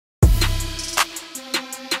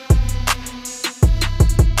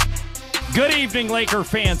Good evening, Laker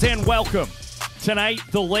fans, and welcome. Tonight,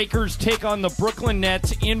 the Lakers take on the Brooklyn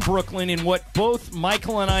Nets in Brooklyn in what both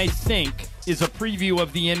Michael and I think is a preview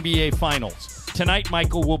of the NBA Finals. Tonight,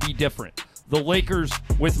 Michael, will be different. The Lakers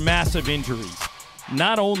with massive injuries.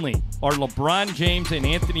 Not only are LeBron James and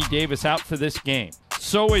Anthony Davis out for this game,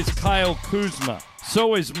 so is Kyle Kuzma,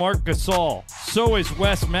 so is Marc Gasol, so is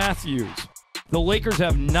Wes Matthews. The Lakers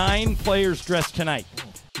have 9 players dressed tonight.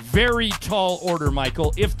 Very tall order,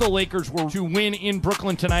 Michael. If the Lakers were to win in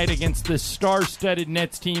Brooklyn tonight against this star-studded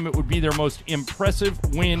Nets team, it would be their most impressive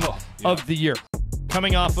win of the year.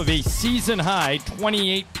 Coming off of a season-high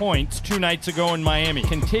 28 points 2 nights ago in Miami.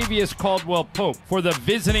 Kentavious Caldwell-Pope for the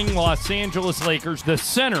visiting Los Angeles Lakers. The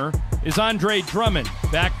center is Andre Drummond,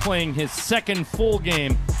 back playing his second full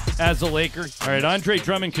game as a Laker. All right, Andre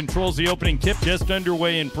Drummond controls the opening tip, just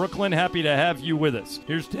underway in Brooklyn. Happy to have you with us.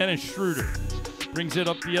 Here's Dennis Schroeder. Brings it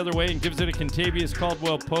up the other way and gives it to Kentavious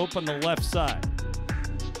Caldwell-Pope on the left side.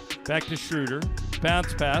 Back to Schroeder.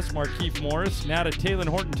 Bounce pass, Markieff Morris. Now to Talen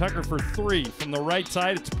Horton-Tucker for 3. From the right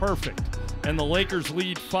side, it's perfect. And the Lakers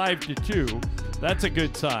lead 5-2. That's a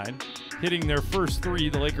good sign. Hitting their first 3,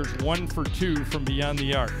 the Lakers 1 for 2 from beyond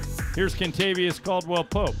the arc. Here's Kentavious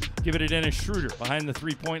Caldwell-Pope. Give it to Dennis Schroeder. Behind the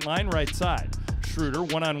three-point line, right side. Schroeder,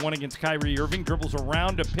 one-on-one against Kyrie Irving. Dribbles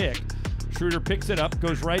around a pick. Schroeder picks it up,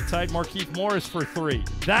 goes right side, Markieff Morris for 3.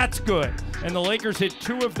 That's good. And the Lakers hit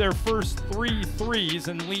 2 of their first 3 threes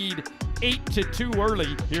and lead 8-2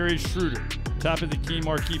 early. Here is Schroeder. Top of the key,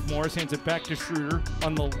 Markieff Morris hands it back to Schroeder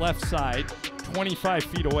on the left side, 25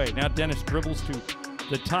 feet away. Now Dennis dribbles to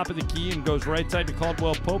the top of the key and goes right side to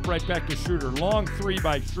Caldwell-Pope, right back to Schroeder. Long 3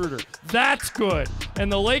 by Schroeder. That's good. And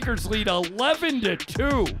the Lakers lead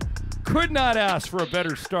 11-2. Could not ask for a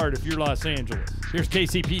better start if you're Los Angeles. Here's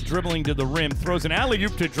KCP dribbling to the rim, throws an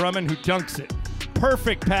alley-oop to Drummond, who dunks it.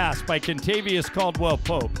 Perfect pass by Kentavious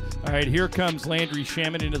Caldwell-Pope. All right, here comes Landry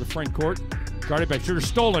Shamet into the front court. Guarded by Schroeder,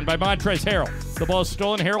 stolen by Montrezl Harrell. The ball's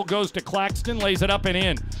stolen. Harrell goes to Claxton, lays it up and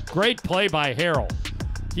in. Great play by Harrell.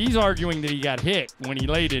 He's arguing that he got hit when he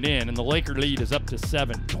laid it in, and the Laker lead is up to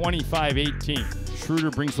 7, 25-18.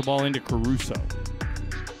 Schroeder brings the ball into Caruso.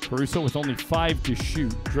 Caruso with only 5 to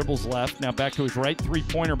shoot. Dribbles left. Now back to his right.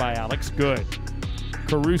 3-pointer by Alex. Good.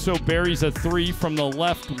 Caruso buries a 3 from the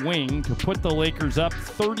left wing to put the Lakers up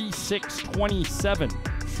 36-27.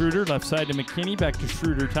 Schroeder left side to McKinney. Back to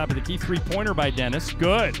Schroeder. Top of the key. 3-pointer by Dennis.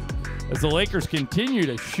 Good. As the Lakers continue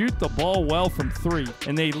to shoot the ball well from 3.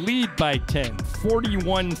 And they lead by 10.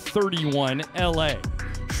 41-31 LA.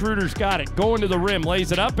 Schroeder's got it. Going to the rim.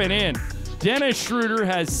 Lays it up and in. Dennis Schroeder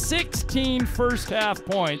has 16 first-half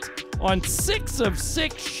points on 6 of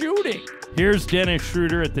 6 shooting. Here's Dennis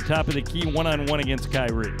Schroeder at the top of the key, one-on-one against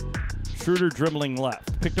Kyrie. Schroeder dribbling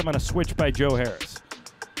left. Picked up on a switch by Joe Harris.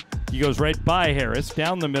 He goes right by Harris,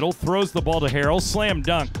 down the middle, throws the ball to Harrell, slam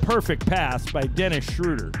dunk. Perfect pass by Dennis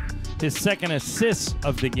Schroeder. His second assist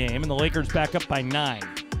of the game, and the Lakers back up by 9.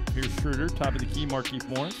 Here's Schroeder, top of the key, Markieff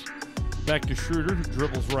Morris. Back to Schroeder, who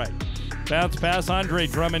dribbles right. Bounce pass, Andre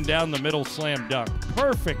Drummond down the middle, slam dunk.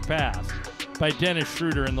 Perfect pass by Dennis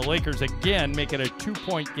Schroeder, and the Lakers again make it a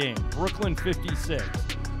 2-point game. Brooklyn 56,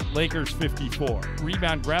 Lakers 54.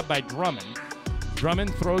 Rebound grab by Drummond.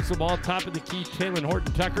 Drummond throws the ball top of the key, Talen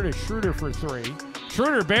Horton-Tucker to Schroeder for 3.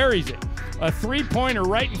 Schroeder buries it. A 3-pointer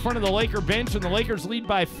right in front of the Laker bench, and the Lakers lead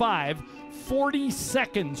by 5. 40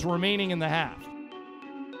 seconds remaining in the half.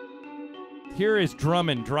 Here is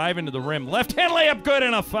Drummond driving to the rim. Left-hand layup good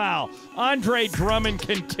and a foul. Andre Drummond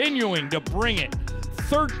continuing to bring it.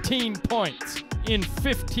 13 points in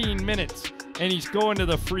 15 minutes. And he's going to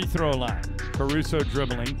the free throw line. Caruso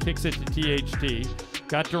dribbling. Kicks it to THT.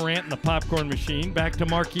 Got Durant in the popcorn machine. Back to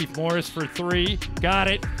Markieff Morris for 3. Got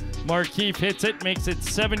it. Markieff hits it. Makes it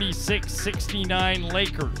 76-69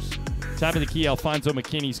 Lakers. Top of the key, Alfonso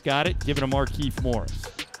McKinney's got it. Give it to Markieff Morris.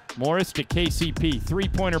 Morris to KCP.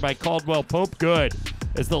 3-pointer by Caldwell-Pope. Good.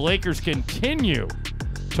 As the Lakers continue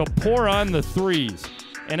to pour on the threes.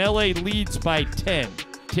 And LA leads by 10.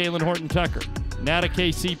 Talen Horton-Tucker. Now to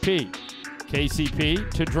KCP.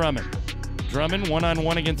 KCP to Drummond. Drummond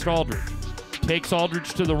one-on-one against Aldridge. Takes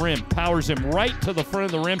Aldridge to the rim. Powers him right to the front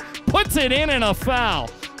of the rim. Puts it in and a foul.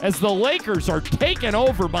 As the Lakers are taken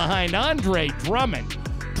over behind Andre Drummond.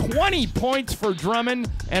 20 points for Drummond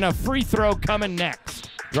and a free throw coming next.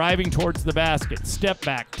 Driving towards the basket. Step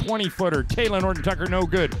back. 20-footer. Talen Horton-Tucker no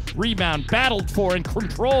good. Rebound battled for and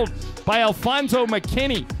controlled by Alfonso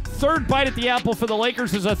McKinney. Third bite at the apple for the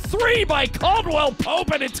Lakers is a 3 by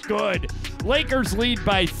Caldwell-Pope, and it's good. Lakers lead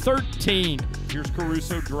by 13. Here's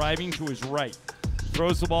Caruso driving to his right.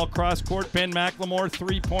 Throws the ball cross court. Ben McLemore,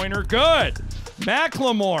 3-pointer. Good.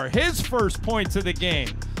 McLemore, his first points of the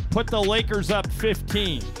game. put the Lakers up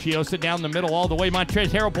 15. Chiosa down the middle all the way. Montrezl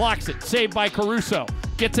Harrell blocks it. Saved by Caruso.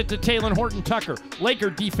 Gets it to Talen Horton-Tucker.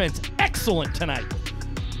 Laker defense excellent tonight.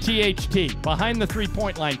 THT behind the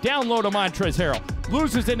three-point line. Down low to Montrezl Harrell.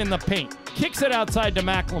 Loses it in the paint. Kicks it outside to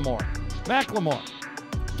McLemore. McLemore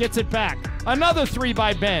gets it back. Another three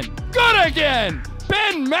by Ben. Good again!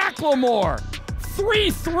 Ben McLemore.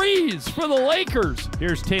 3 threes for the Lakers.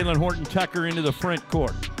 Here's Talen Horton-Tucker into the front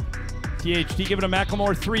court. THT giving a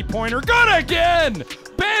McLemore three-pointer. Good again!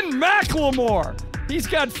 Ben McLemore. He's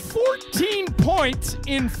got 14 points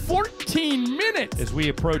in 14 minutes as we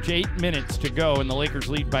approach 8 minutes to go, and the Lakers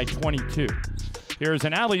lead by 22. Here's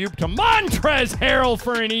an alley-oop to Montrezl Harrell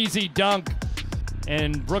for an easy dunk.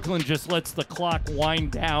 And Brooklyn just lets the clock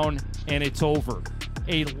wind down, and it's over.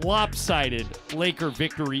 A lopsided Laker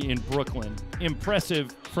victory in Brooklyn.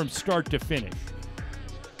 Impressive from start to finish.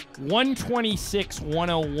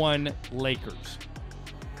 126-101 Lakers.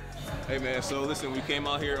 Hey, man, so listen, we came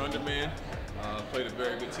out here undermanned, played a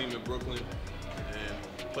very good team in Brooklyn, and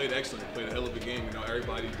played excellent, played a hell of a game. You know,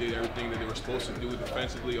 everybody did everything that they were supposed to do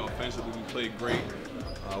defensively, offensively. We played great.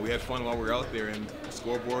 We had fun while we were out there, and the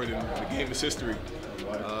scoreboard and the game is history.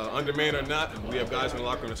 Undermanned or not, we have guys in the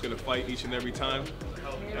locker room that's going to fight each and every time.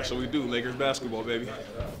 That's what we do, Lakers basketball, baby.